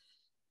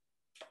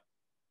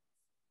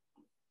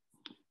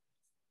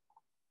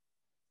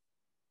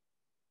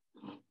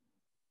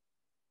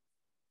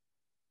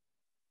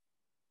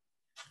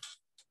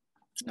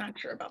 Not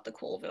sure about the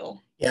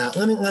Colville. Yeah,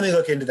 let me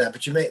look into that.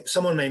 But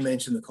someone may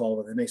mention the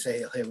Colville. They may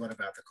say, "Hey, what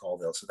about the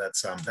Colville?" So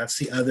that's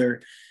the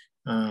other.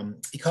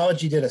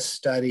 Ecology did a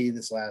study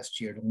this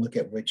last year to look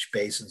at which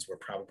basins were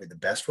probably the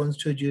best ones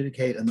to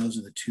adjudicate, and those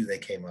are the two they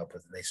came up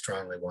with. And they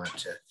strongly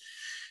want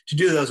to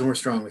do those, and we're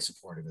strongly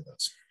supportive of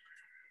those.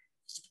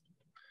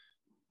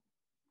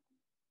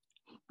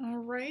 All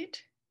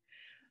right.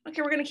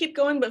 Okay, we're going to keep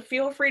going, but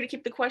feel free to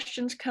keep the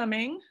questions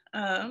coming.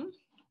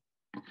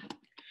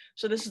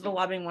 So this is the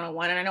lobbying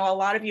 101, and I know a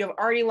lot of you have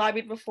already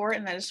lobbied before,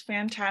 and that is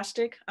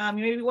fantastic. You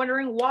may be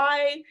wondering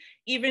why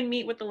even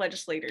meet with the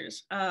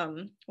legislators.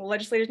 Well,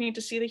 legislators need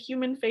to see the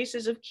human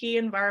faces of key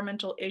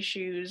environmental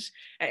issues.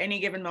 At any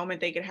given moment,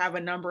 they could have a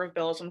number of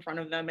bills in front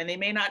of them, and they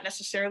may not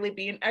necessarily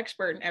be an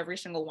expert in every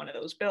single one of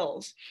those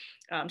bills.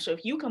 So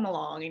if you come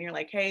along and you're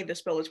like, hey,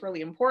 this bill is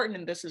really important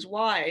and this is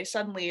why,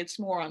 suddenly it's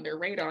more on their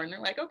radar and they're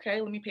like,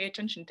 okay, let me pay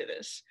attention to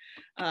this.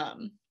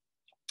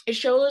 It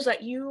shows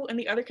that you and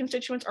the other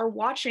constituents are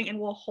watching and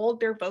will hold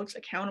their votes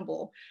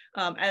accountable.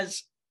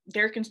 As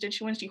their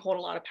constituents, you hold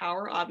a lot of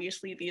power.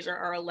 Obviously, these are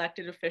our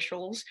elected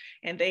officials,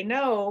 and they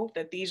know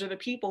that these are the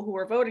people who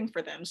are voting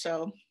for them.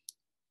 So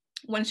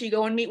once you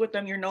go and meet with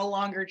them, you're no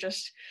longer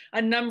just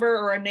a number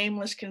or a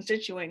nameless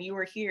constituent. You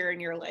are here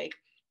and you're like,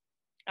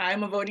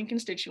 I'm a voting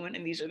constituent,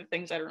 and these are the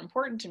things that are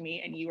important to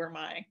me, and you are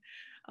my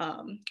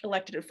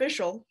elected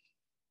official,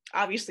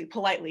 obviously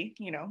politely,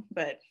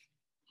 but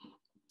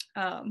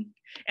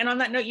and on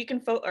that note, you can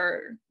vote,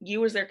 or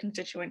you as their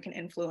constituent can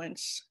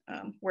influence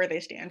where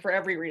they stand for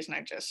every reason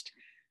I just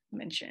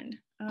mentioned.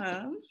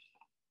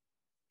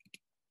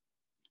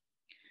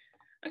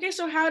 Okay,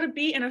 so how to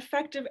be an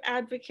effective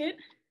advocate.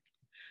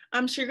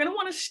 So you're going to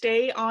want to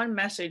stay on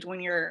message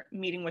when you're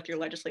meeting with your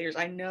legislators.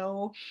 I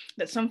know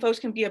that some folks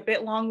can be a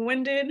bit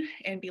long-winded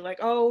and be like,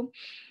 oh,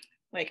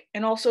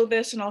 and also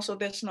this, and also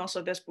this, and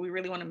also this, but we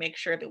really want to make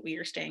sure that we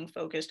are staying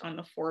focused on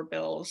the 4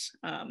 bills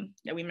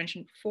that we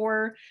mentioned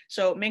before.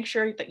 So make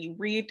sure that you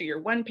read through your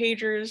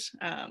one-pagers,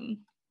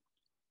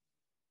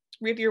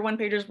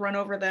 run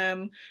over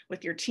them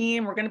with your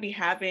team. We're going to be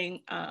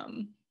having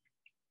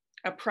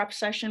a prep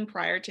session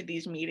prior to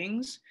these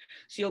meetings.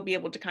 So you'll be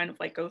able to kind of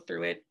go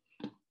through it.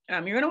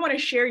 You're going to want to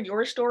share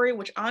your story,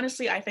 which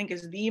honestly I think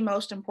is the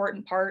most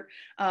important part.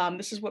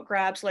 This is what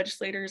grabs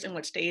legislators and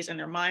what stays in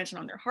their minds and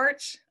on their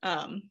hearts.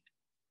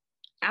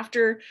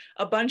 After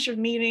a bunch of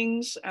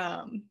meetings,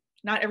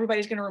 not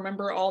everybody's going to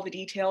remember all the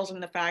details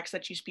and the facts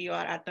that you spew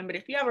out at them, but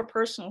if you have a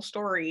personal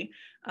story,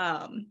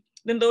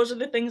 then those are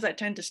the things that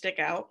tend to stick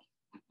out.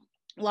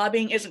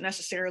 Lobbying isn't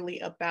necessarily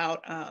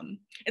about,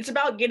 it's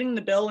about getting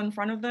the bill in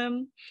front of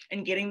them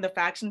and getting the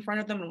facts in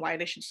front of them and why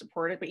they should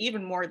support it. But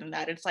even more than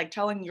that, it's like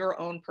telling your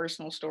own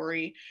personal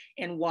story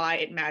and why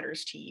it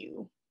matters to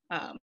you.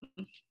 And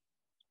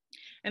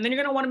then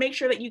you're going to want to make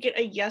sure that you get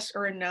a yes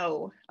or a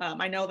no.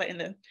 I know that in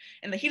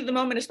the heat of the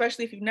moment,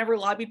 especially if you've never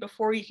lobbied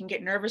before, you can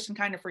get nervous and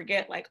kind of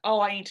forget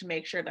oh, I need to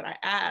make sure that I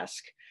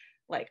ask,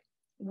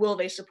 will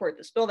they support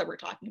this bill that we're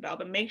talking about?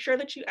 But make sure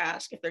that you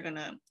ask if they're going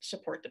to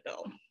support the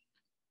bill.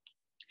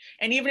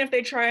 And even if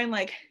they try and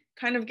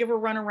kind of give a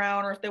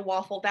runaround, or if they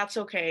waffle, that's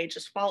okay.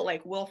 Just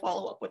we'll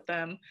follow up with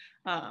them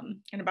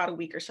in about a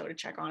week or so to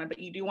check on it. But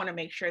you do want to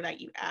make sure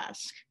that you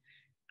ask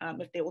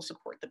if they will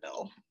support the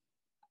bill.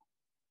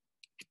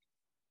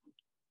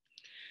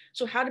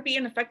 So how to be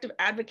an effective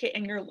advocate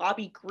in your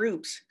lobby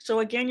groups.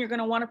 So again, you're going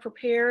to want to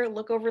prepare,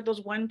 look over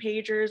those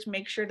one-pagers,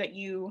 make sure that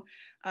you,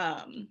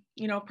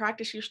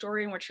 practice your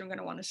story and what you're going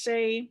to want to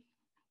say.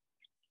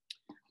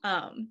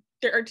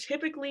 There are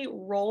typically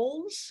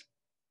roles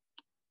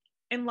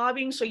in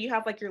lobbying. So you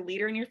have your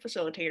leader and your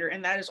facilitator,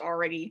 and that is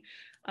already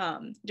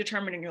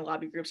determined in your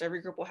lobby groups.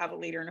 Every group will have a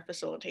leader and a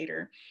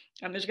facilitator.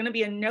 There's going to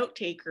be a note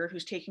taker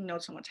who's taking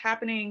notes on what's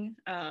happening.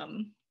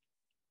 And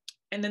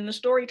then the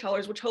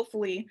storytellers, which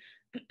hopefully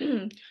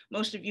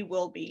most of you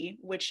will be,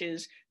 which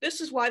is, this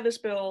is why this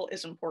bill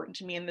is important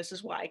to me, and this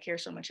is why I care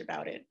so much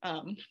about it.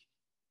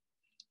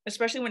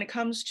 Especially when it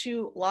comes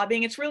to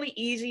lobbying, it's really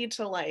easy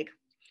to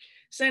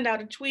send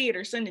out a tweet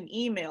or send an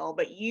email,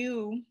 but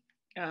you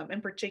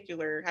in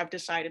particular have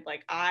decided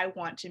I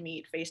want to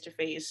meet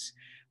face-to-face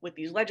with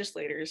these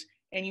legislators,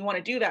 and you want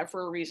to do that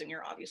for a reason.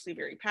 You're obviously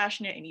very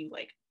passionate and you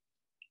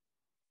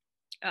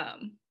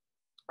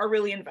are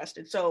really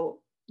invested. So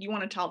you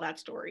want to tell that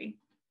story.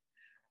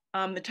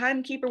 The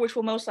timekeeper, which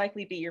will most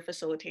likely be your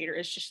facilitator,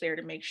 is just there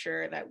to make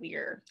sure that we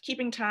are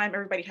keeping time,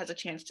 everybody has a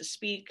chance to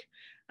speak.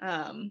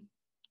 And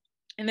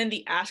then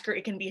the asker,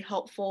 it can be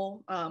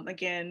helpful,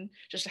 again,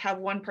 just to have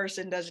one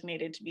person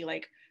designated to be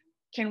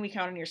can we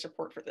count on your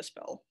support for this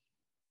bill?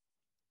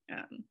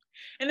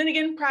 And then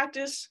again,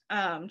 practice,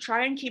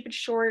 try and keep it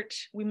short.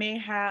 We may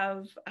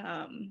have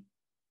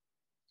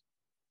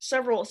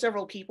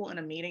several people in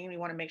a meeting, and we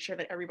want to make sure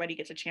that everybody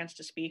gets a chance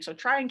to speak. So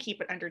try and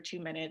keep it under 2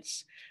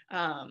 minutes.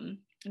 And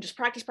just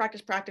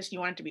practice. You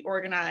want it to be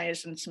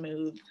organized and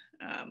smooth.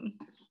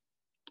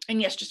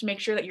 And yes, just make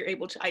sure that you're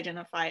able to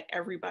identify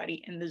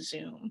everybody in the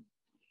Zoom.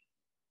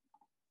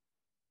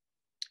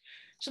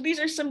 So these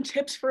are some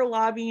tips for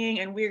lobbying,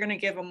 and we're going to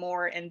give a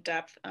more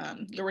in-depth,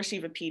 you'll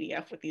receive a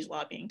PDF with these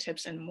lobbying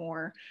tips and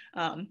more.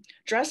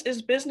 Dress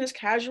is business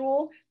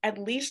casual, at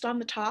least on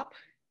the top.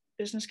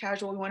 business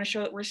casual. We want to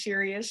show that we're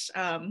serious.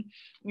 Don't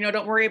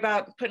worry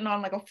about putting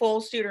on like a full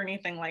suit or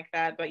anything like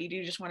that, but you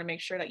do just want to make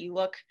sure that you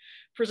look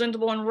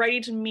presentable and ready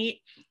to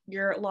meet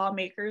your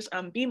lawmakers.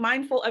 Be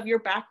mindful of your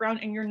background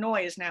and your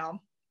noise now.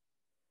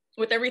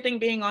 With everything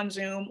being on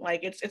Zoom,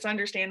 like it's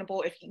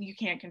understandable if you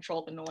can't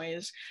control the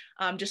noise.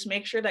 Just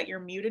make sure that you're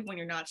muted when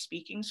you're not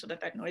speaking so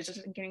that noise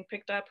isn't getting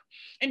picked up,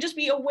 and just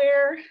be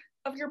aware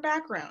of your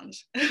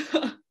backgrounds.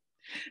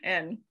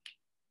 And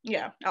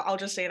yeah, I'll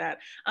just say that.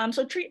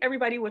 So treat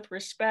everybody with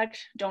respect.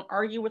 Don't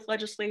argue with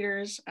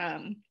legislators,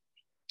 and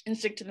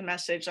stick to the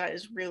message. That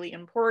is really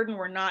important.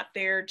 We're not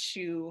there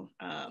to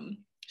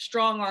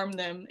strong arm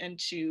them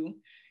into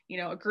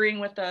agreeing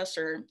with us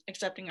or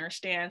accepting our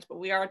stance, but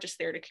we are just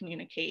there to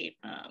communicate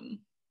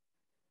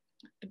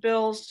the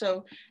bills.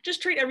 So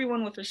just treat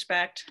everyone with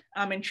respect,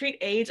 and treat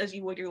aides as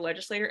you would your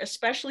legislator.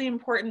 Especially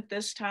important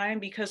this time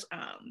because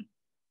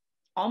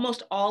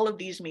almost all of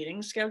these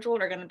meetings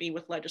scheduled are going to be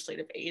with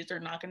legislative aides. They're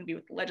not going to be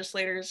with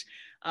legislators.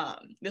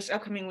 This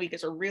upcoming week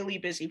is a really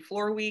busy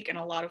floor week, and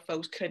a lot of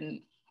folks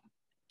couldn't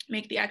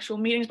make the actual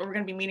meetings, but we're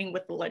going to be meeting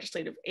with the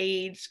legislative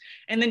aides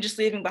and then just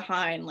leaving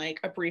behind like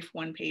a brief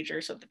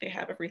one-pager so that they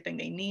have everything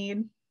they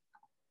need.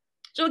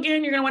 So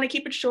again, you're going to want to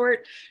keep it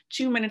short,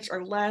 2 minutes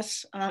or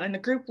less. And the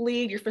group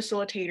lead, your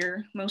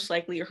facilitator, most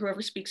likely, or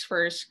whoever speaks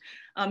first,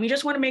 you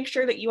just want to make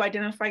sure that you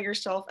identify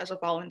yourself as a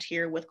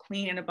volunteer with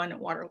Clean and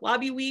Abundant Water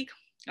Lobby Week,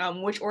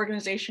 which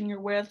organization you're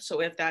with.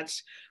 So if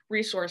that's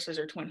Resources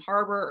or Twin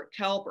Harbor or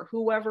KELP or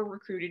whoever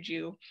recruited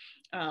you,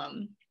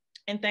 and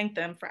thank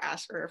them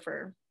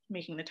for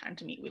making the time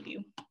to meet with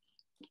you.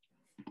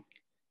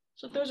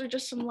 So those are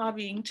just some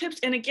lobbying tips.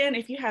 And again,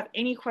 if you have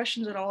any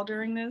questions at all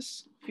during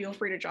this, feel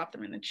free to drop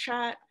them in the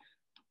chat.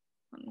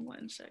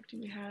 One sec, do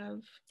we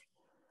have?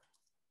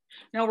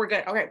 No, we're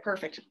good. Okay,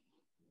 perfect.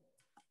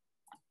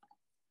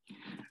 All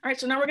right,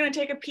 so now we're gonna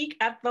take a peek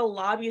at the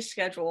lobby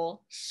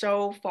schedule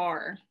so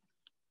far.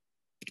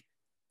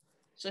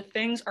 So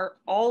things are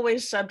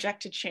always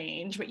subject to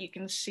change, but you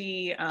can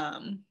see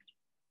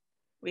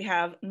we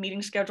have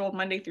meetings scheduled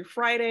Monday through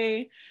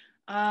Friday.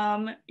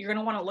 You're going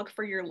to want to look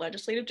for your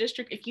legislative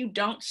district. If you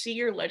don't see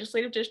your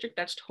legislative district,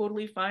 that's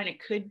totally fine.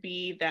 It could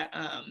be that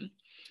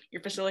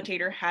your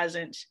facilitator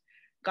hasn't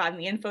gotten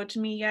the info to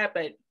me yet,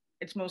 but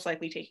it's most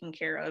likely taken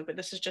care of. But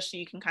this is just so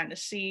you can kind of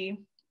see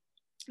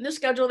the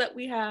schedule that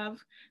we have.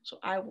 So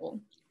I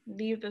will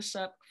leave this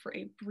up for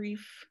a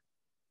brief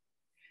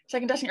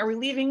second testing. Are we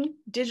leaving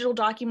digital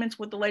documents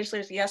with the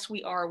legislators? Yes,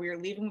 we are. We are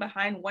leaving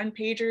behind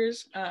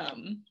one-pagers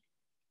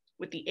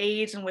with the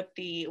aides and with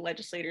the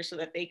legislators so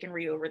that they can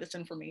read over this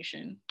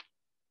information.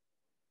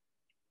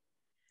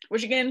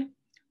 Which again,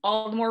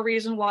 all the more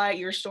reason why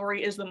your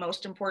story is the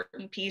most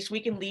important piece. We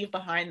can leave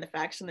behind the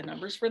facts and the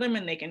numbers for them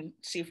and they can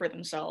see for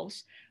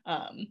themselves.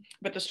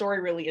 But the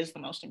story really is the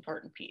most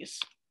important piece.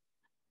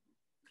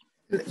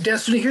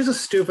 Destiny, here's a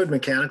stupid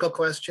mechanical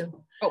question.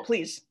 Oh,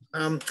 please.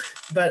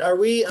 But are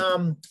we,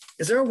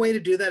 is there a way to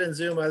do that in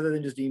Zoom other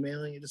than just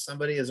emailing it to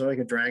somebody? Is there like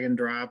a drag and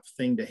drop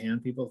thing to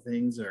hand people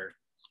things or?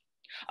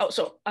 Oh,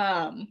 so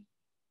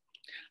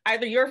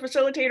either your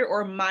facilitator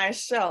or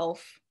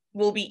myself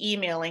will be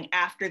emailing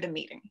after the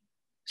meeting.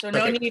 So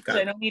no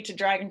need to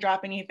drag and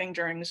drop anything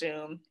during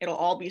Zoom. It'll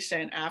all be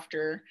sent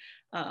after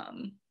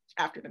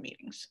the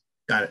meetings.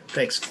 Got it.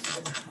 Thanks.